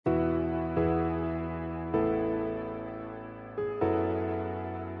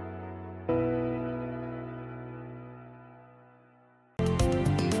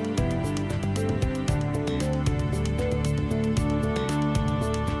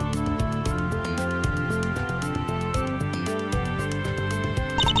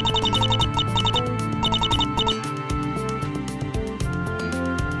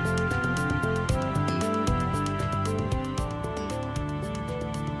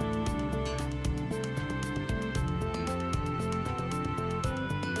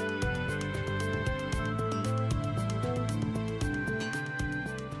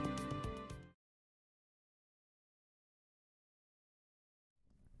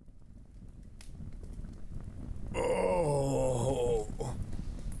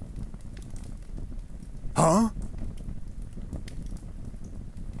Huh?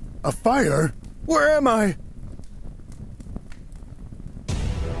 A fire? Where am I?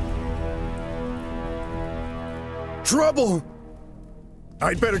 Trouble!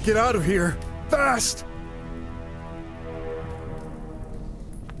 I'd better get out of here. Fast!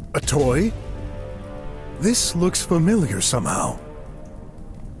 A toy? This looks familiar somehow.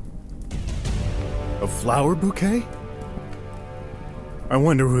 A flower bouquet? I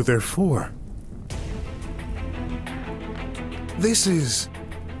wonder who they're for. This is...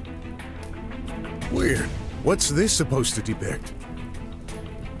 weird. What's this supposed to depict?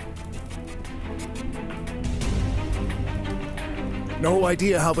 No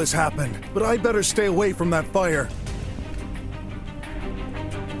idea how this happened, but I'd better stay away from that fire.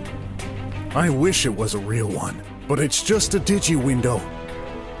 I wish it was a real one, but it's just a digi window.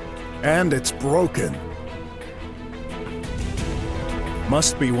 And it's broken.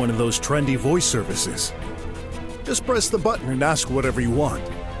 Must be one of those trendy voice services. Just press the button and ask whatever you want.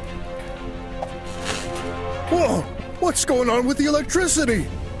 Whoa! What's going on with the electricity?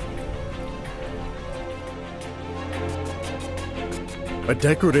 A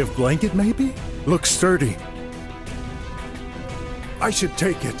decorative blanket, maybe? Looks sturdy. I should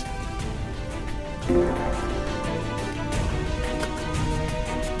take it.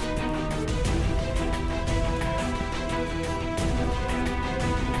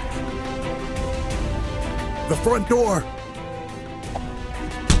 The front door!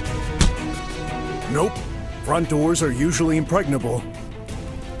 Nope. Front doors are usually impregnable.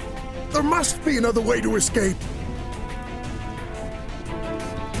 There must be another way to escape!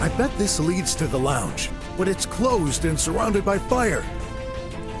 I bet this leads to the lounge, but it's closed and surrounded by fire.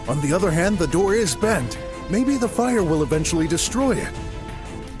 On the other hand, the door is bent. Maybe the fire will eventually destroy it.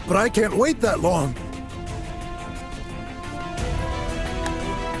 But I can't wait that long.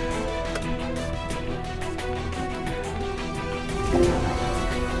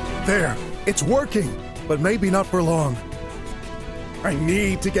 There, it's working, but maybe not for long. I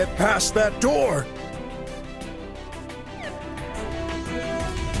need to get past that door.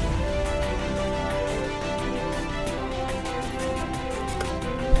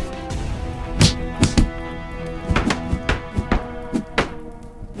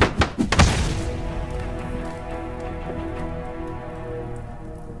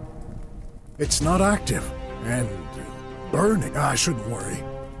 It's not active, and burning. I shouldn't worry.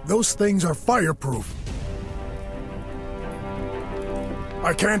 Those things are fireproof.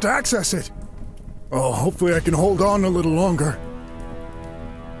 I can't access it. Oh, hopefully I can hold on a little longer.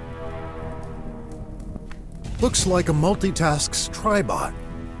 Looks like a multitasks tribot.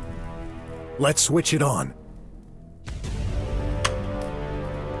 Let's switch it on.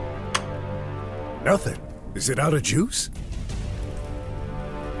 Nothing. Is it out of juice?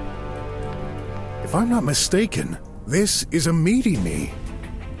 If I'm not mistaken, this is a Meety-Me.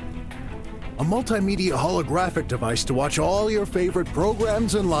 A multimedia holographic device to watch all your favorite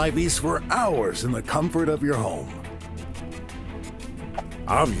programs and liveys for hours in the comfort of your home.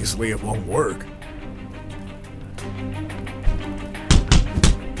 Obviously, it won't work.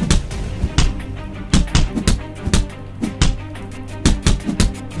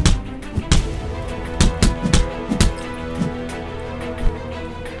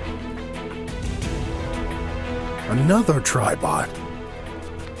 Another tribot.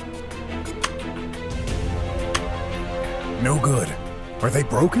 No good. Are they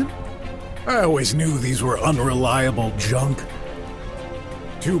broken? I always knew these were unreliable junk.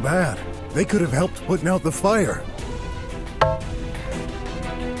 Too bad. They could have helped putting out the fire.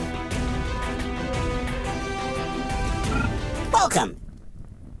 Welcome.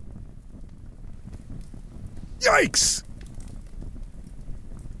 Yikes!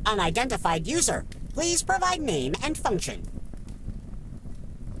 Unidentified user. Please provide name and function.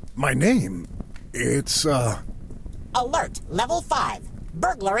 My name? It's, Alert, level 5.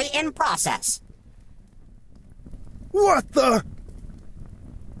 Burglary in process. What the?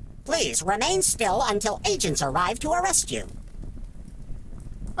 Please remain still until agents arrive to arrest you.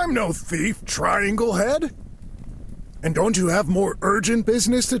 I'm no thief, Triangle Head. And don't you have more urgent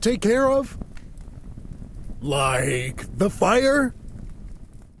business to take care of? Like the fire?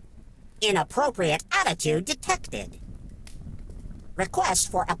 Inappropriate attitude detected.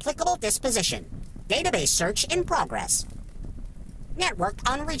 Request for applicable disposition. Database search in progress. Network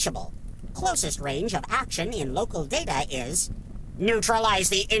unreachable. Closest range of action in local data is neutralize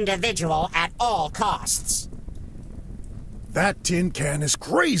the individual at all costs. That tin can is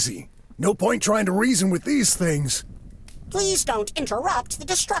crazy. No point trying to reason with these things. Please don't interrupt the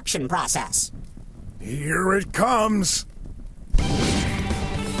destruction process. Here it comes.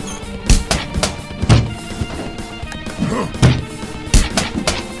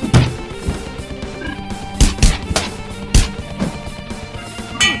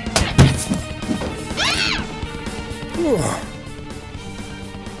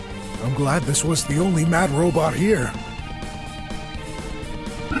 I'm glad this was the only mad robot here.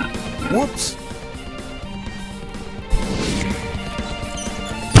 Whoops.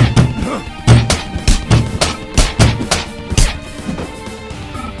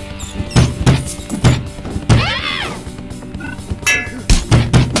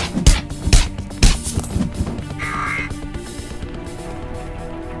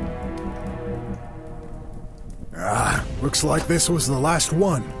 Looks like this was the last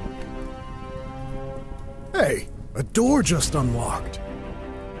one. Hey, a door just unlocked.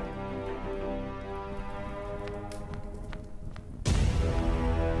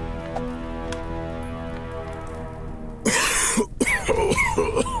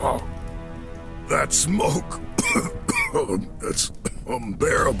 That smoke. That's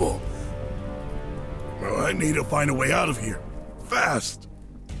unbearable. Well, I need to find a way out of here. Fast.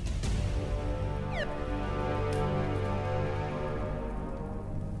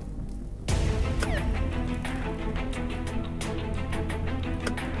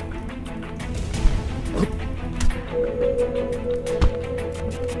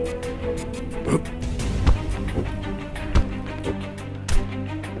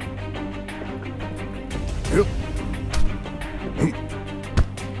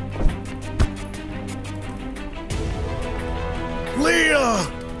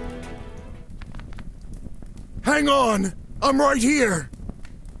 Leah! Hang on! I'm right here!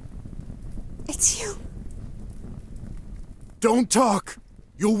 It's you. Don't talk!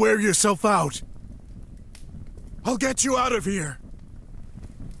 You'll wear yourself out. I'll get you out of here!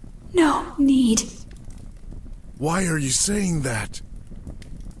 No need. Why are you saying that?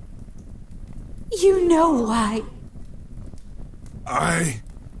 You know why.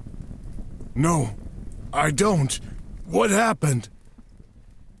 No, I don't. What happened?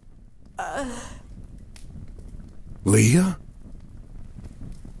 Leah?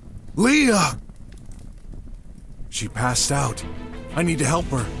 Leah! She passed out. I need to help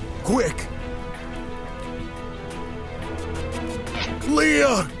her. Quick!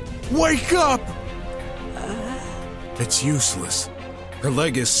 Leah! Wake up! It's useless. Her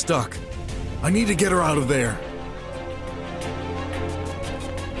leg is stuck. I need to get her out of there.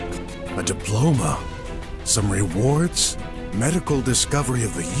 A diploma? Some rewards? Medical Discovery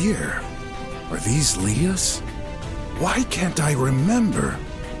of the Year? Are these Leah's? Why can't I remember?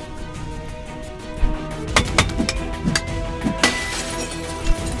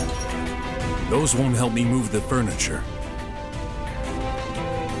 Those won't help me move the furniture.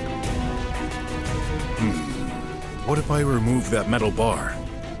 What if I remove that metal bar?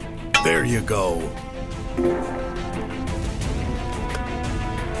 There you go.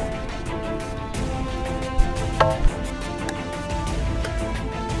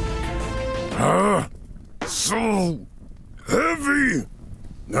 So heavy.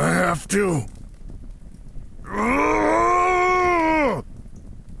 I have to.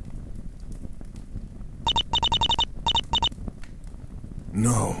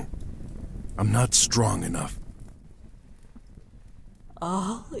 No, I'm not strong enough.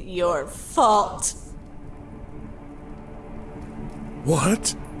 All your fault.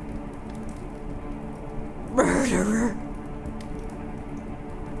 What? Murderer.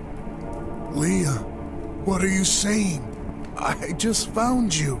 Leah, what are you saying? I just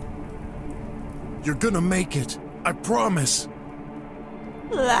found you. You're gonna make it. I promise.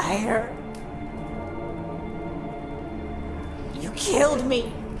 Liar. You killed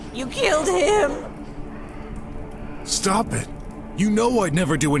me. You killed him. Stop it. You know I'd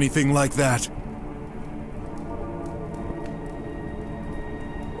never do anything like that.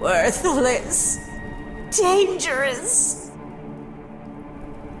 Worthless. Dangerous.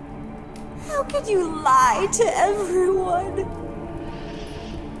 How could you lie to everyone?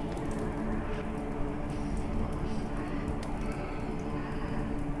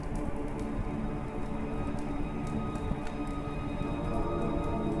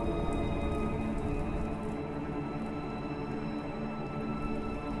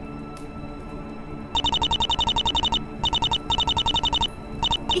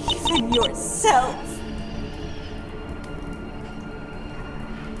 Even yourself.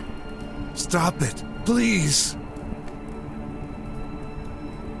 Stop it, please.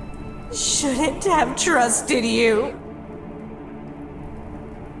 Shouldn't have trusted you.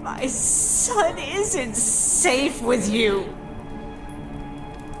 My son isn't safe with you.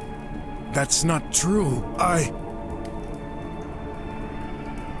 That's not true.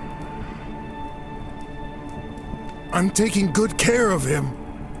 I'm taking good care of him.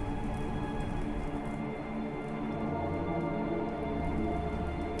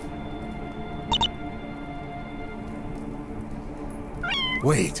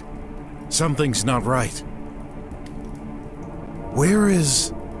 Wait, something's not right. Where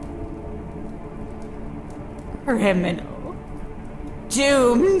is... Criminal.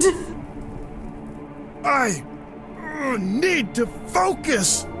 Doomed. I need to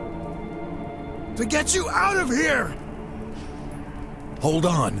focus to get you out of here. Hold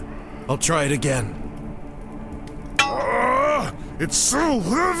on, I'll try it again. It's so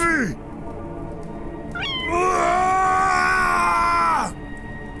heavy.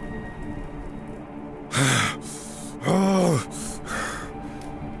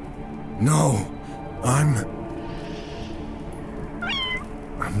 No, I'm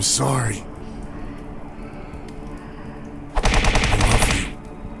sorry. I love you,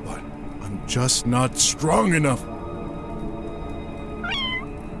 but I'm just not strong enough.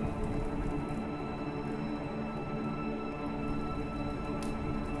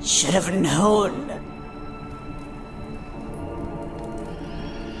 Should have known.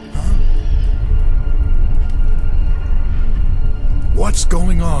 What's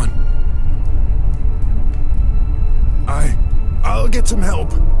going on? I'll get some help.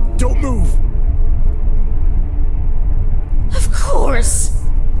 Don't move. Of course.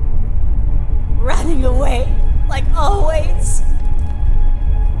 Running away, like always.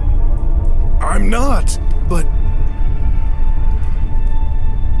 I'm not, but...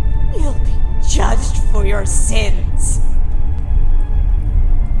 You'll be judged for your sins.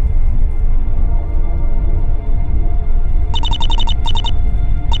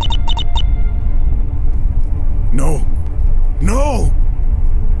 No. No!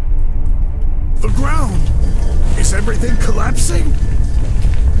 The ground! Is everything collapsing?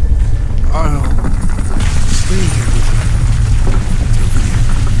 I'll stay here with you till the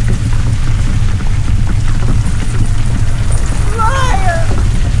end. Liar!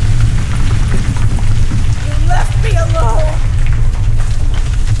 You left me alone.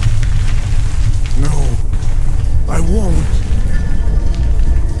 No, I won't.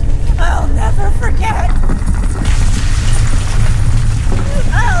 I'll never forget.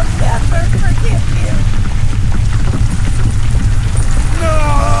 I'll never forgive you. No!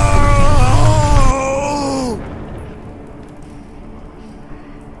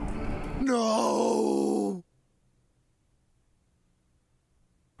 No!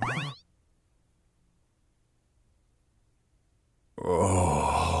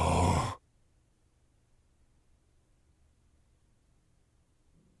 Oh.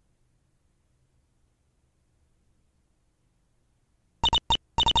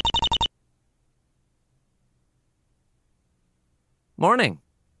 Morning.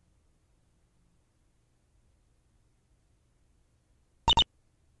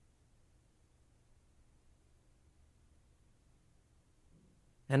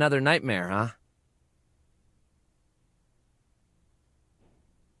 Another nightmare,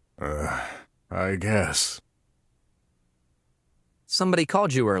 huh? I guess. Somebody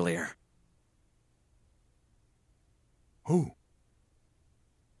called you earlier. Who?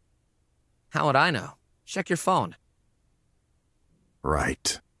 How would I know? Check your phone.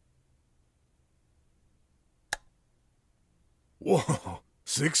 Right. Whoa,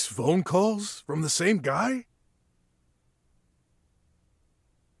 6 phone calls from the same guy?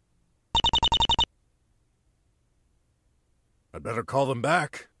 I'd better call them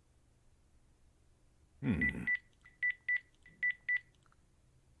back.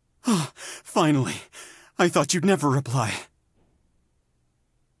 Finally. I thought you'd never reply.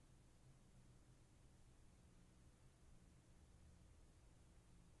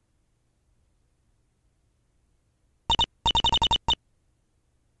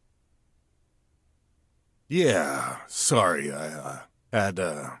 Yeah, sorry, I had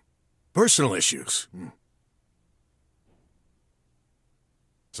personal issues.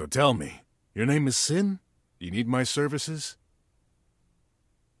 So tell me, your name is Sin? Do you need my services?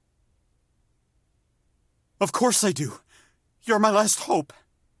 Of course I do. You're my last hope.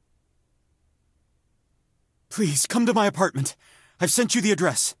 Please, come to my apartment. I've sent you the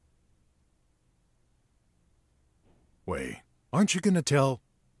address. Wait, aren't you gonna tell?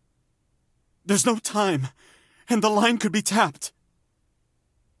 There's no time, and the line could be tapped.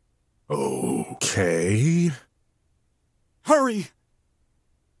 Okay. Hurry!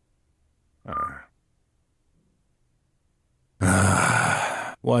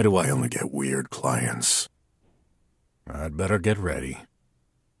 Why do I only get weird clients? I'd better get ready.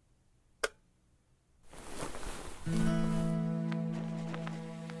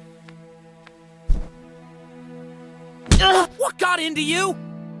 What got into you?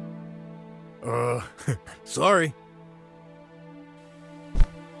 Sorry.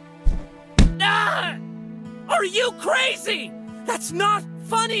 Ah! Are you crazy? That's not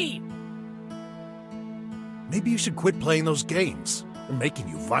funny! Maybe you should quit playing those games. They're making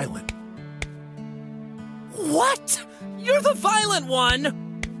you violent. What? You're the violent one!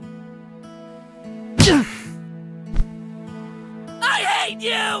 I hate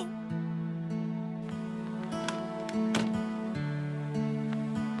you!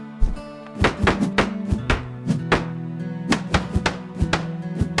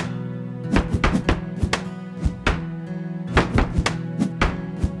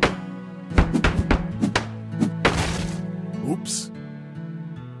 Oops.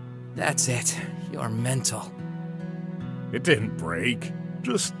 That's it. You're mental. It didn't break,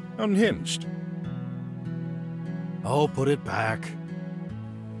 just unhinged. I'll put it back.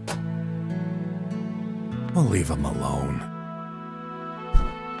 I'll leave him alone.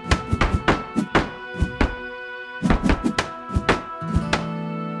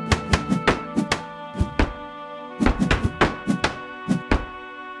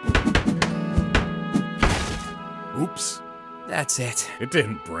 Oops. That's it. It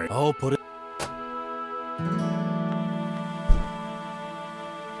didn't break. I'll put it...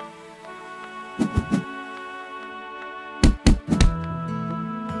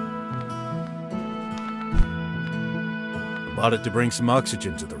 Bought it to bring some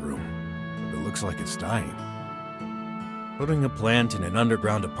oxygen to the room, but it looks like it's dying. Putting a plant in an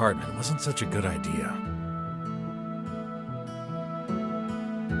underground apartment wasn't such a good idea.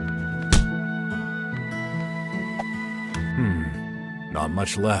 Not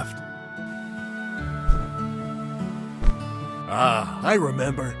much left. Ah, I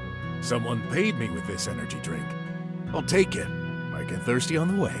remember. Someone paid me with this energy drink. I'll take it. Might get thirsty on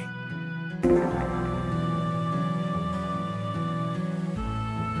the way.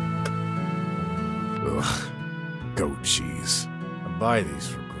 Ugh. Goat cheese. I buy these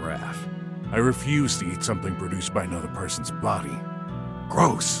for Graph. I refuse to eat something produced by another person's body.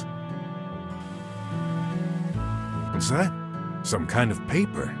 Gross. What's that? Some kind of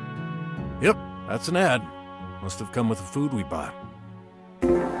paper. Yep, that's an ad. Must have come with the food we bought.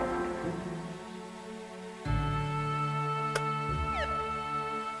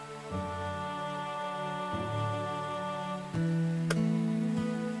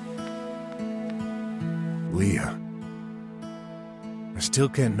 Leah. I still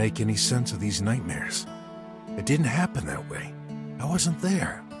can't make any sense of these nightmares. It didn't happen that way. I wasn't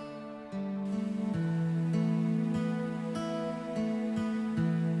there.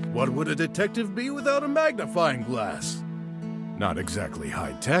 What would a detective be without a magnifying glass? Not exactly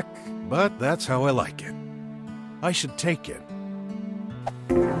high-tech, but that's how I like it. I should take it.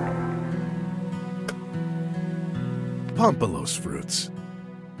 Pompolos fruits.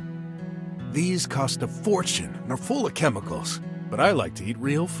 These cost a fortune and are full of chemicals, but I like to eat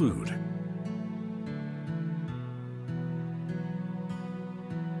real food.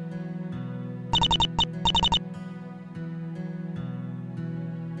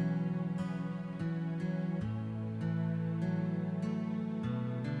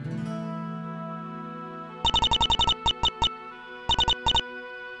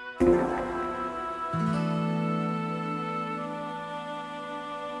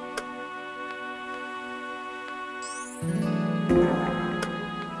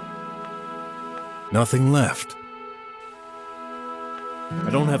 Nothing left. I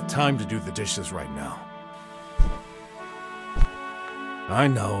don't have time to do the dishes right now. I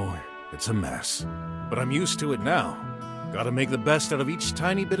know, it's a mess, but I'm used to it now. Gotta make the best out of each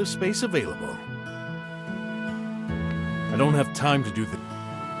tiny bit of space available. I don't have time to do the...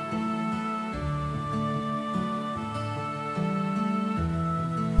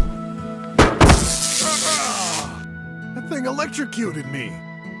 That thing electrocuted me!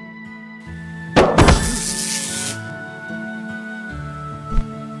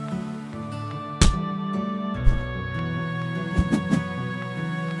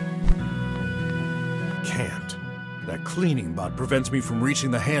 That cleaning bot prevents me from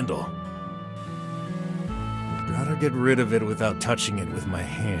reaching the handle. Gotta get rid of it without touching it with my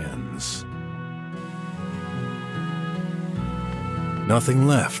hands. Nothing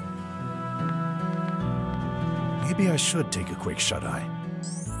left. Maybe I should take a quick shut-eye.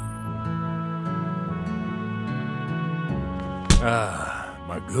 Ah,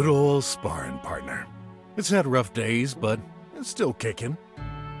 my good old sparring partner. It's had rough days, but it's still kicking.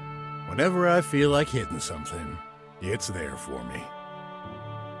 Whenever I feel like hitting something, it's there for me.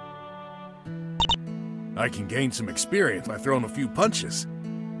 I can gain some experience by throwing a few punches.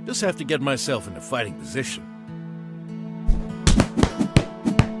 Just have to get myself into fighting position.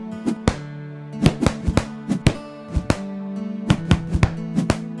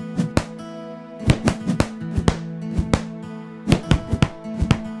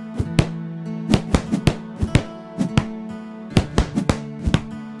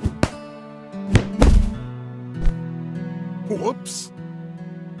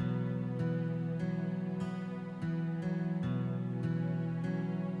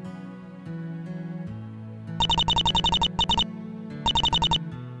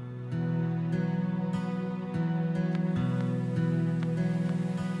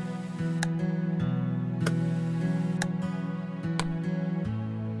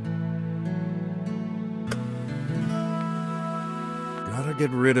 get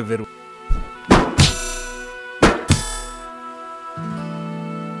rid of it.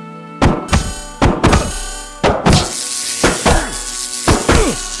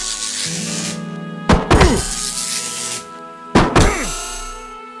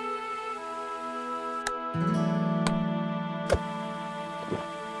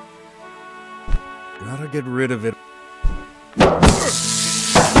 Gotta get rid of it.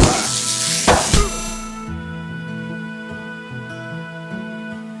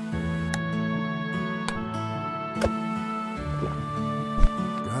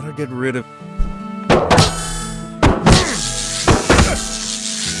 Gotta get rid of...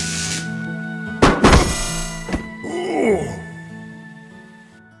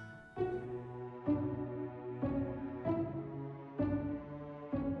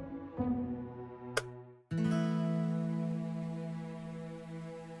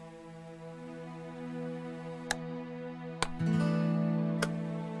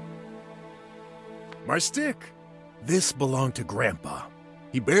 My stick! This belonged to Grandpa.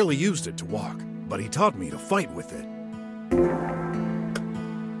 He barely used it to walk, but he taught me to fight with it.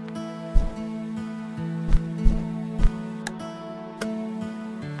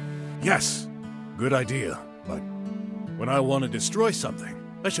 Yes, good idea, but when I want to destroy something,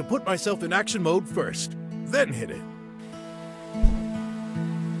 I should put myself in action mode first, then hit it.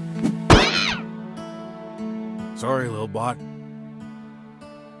 Sorry, little bot.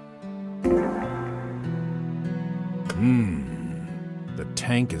 The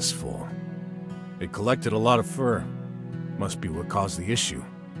tank is full. It collected a lot of fur. Must be what caused the issue.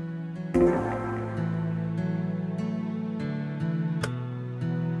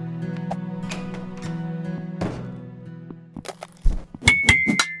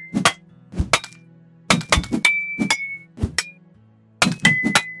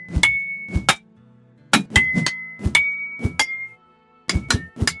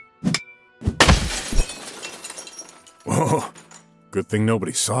 Whoa. Good thing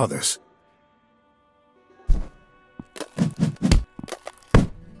nobody saw this.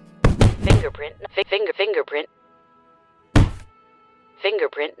 Fingerprint.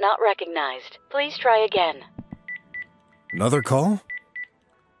 Fingerprint not recognized. Please try again. Another call?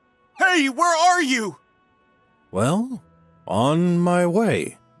 Hey, where are you? Well, on my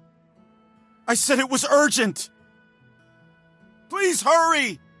way. I said it was urgent. Please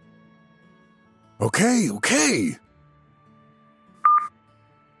hurry. Okay.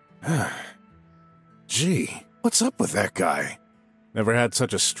 Gee, what's up with that guy? Never had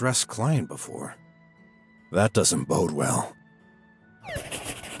such a stressed client before. That doesn't bode well.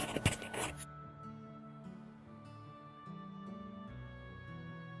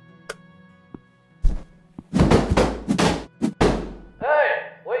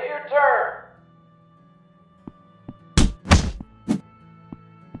 Hey, wait your turn!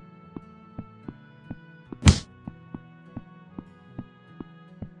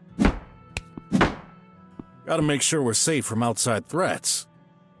 Gotta make sure we're safe from outside threats.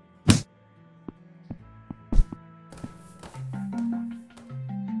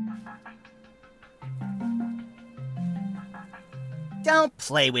 Don't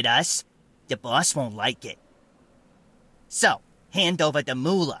play with us. The boss won't like it. So, hand over the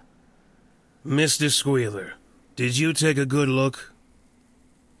moolah. Mr. Squealer, did you take a good look?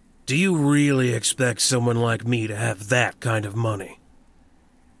 Do you really expect someone like me to have that kind of money?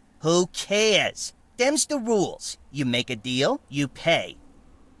 Who cares? Them's the rules. You make a deal, you pay.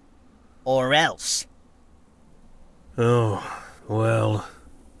 Or else. Oh, well,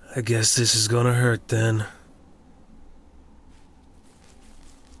 I guess this is gonna hurt then.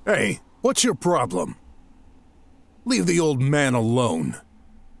 Hey, what's your problem? Leave the old man alone.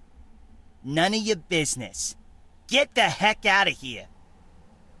 None of your business. Get the heck out of here.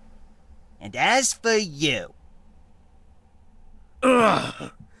 And as for you...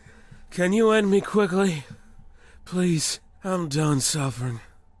 Ugh! Can you end me quickly? Please, I'm done suffering.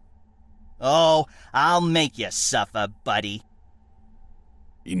 Oh, I'll make you suffer, buddy.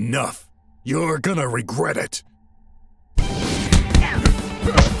 Enough. You're gonna regret it.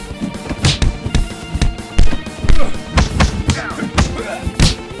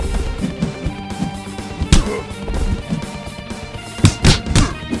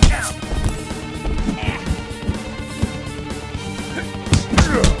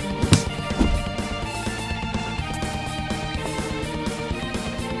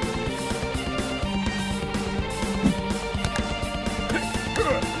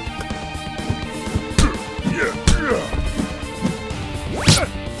 Yeah.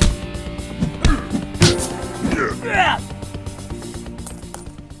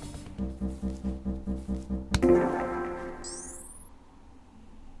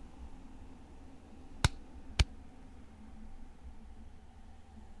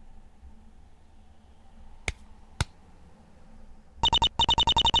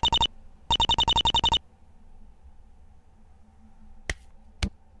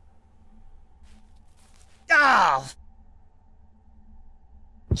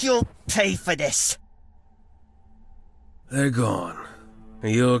 You'll pay for this. They're gone. Are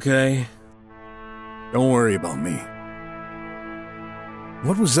you okay? Don't worry about me.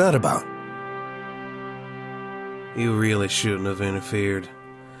 What was that about? You really shouldn't have interfered.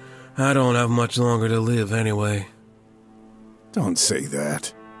 I don't have much longer to live anyway. Don't say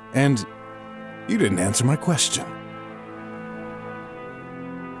that. And you didn't answer my question.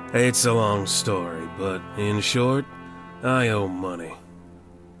 It's a long story, but in short, I owe money.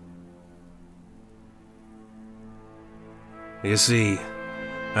 You see,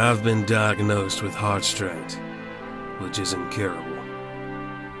 I've been diagnosed with heart strength, which is incurable.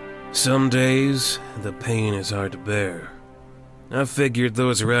 Some days, the pain is hard to bear. I figured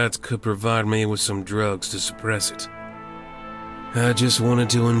those rats could provide me with some drugs to suppress it. I just wanted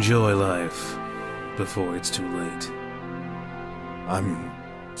to enjoy life before it's too late. I'm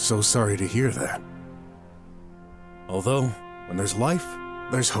so sorry to hear that. Although, when there's life,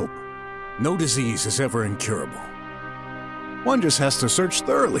 there's hope. No disease is ever incurable. One just has to search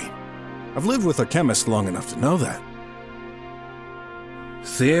thoroughly. I've lived with a chemist long enough to know that.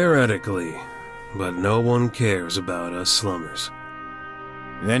 Theoretically, but no one cares about us slummers.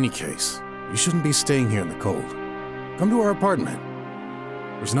 In any case, you shouldn't be staying here in the cold. Come to our apartment.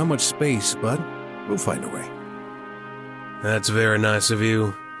 There's not much space, but we'll find a way. That's very nice of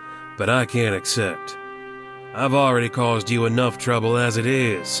you, but I can't accept. I've already caused you enough trouble as it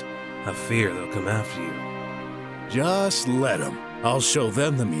is. I fear they'll come after you. Just let them. I'll show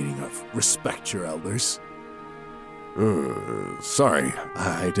them the meaning of respect your elders. Sorry,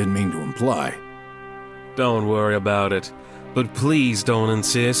 I didn't mean to imply. Don't worry about it, but please don't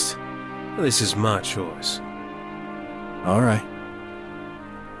insist. This is my choice. All right.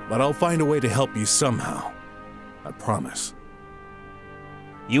 But I'll find a way to help you somehow. I promise.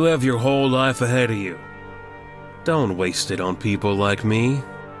 You have your whole life ahead of you. Don't waste it on people like me.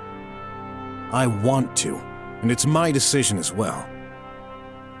 I want to, and it's my decision as well.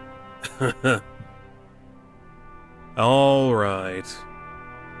 All right.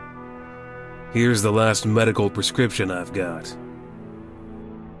 Here's the last medical prescription I've got.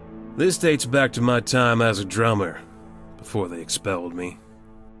 This dates back to my time as a drummer, before they expelled me.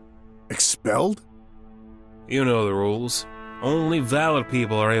 Expelled? You know the rules. Only valid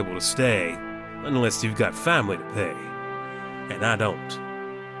people are able to stay, unless you've got family to pay. And I don't.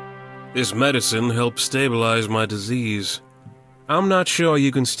 This medicine helps stabilize my disease. I'm not sure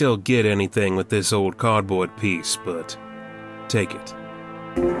you can still get anything with this old cardboard piece, but take it.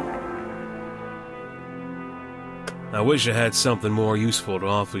 I wish I had something more useful to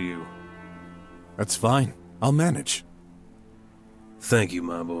offer you. That's fine. I'll manage. Thank you,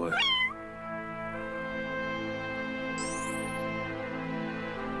 my boy.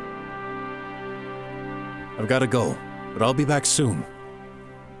 I've got to go, but I'll be back soon.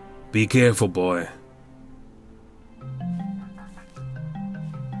 Be careful, boy.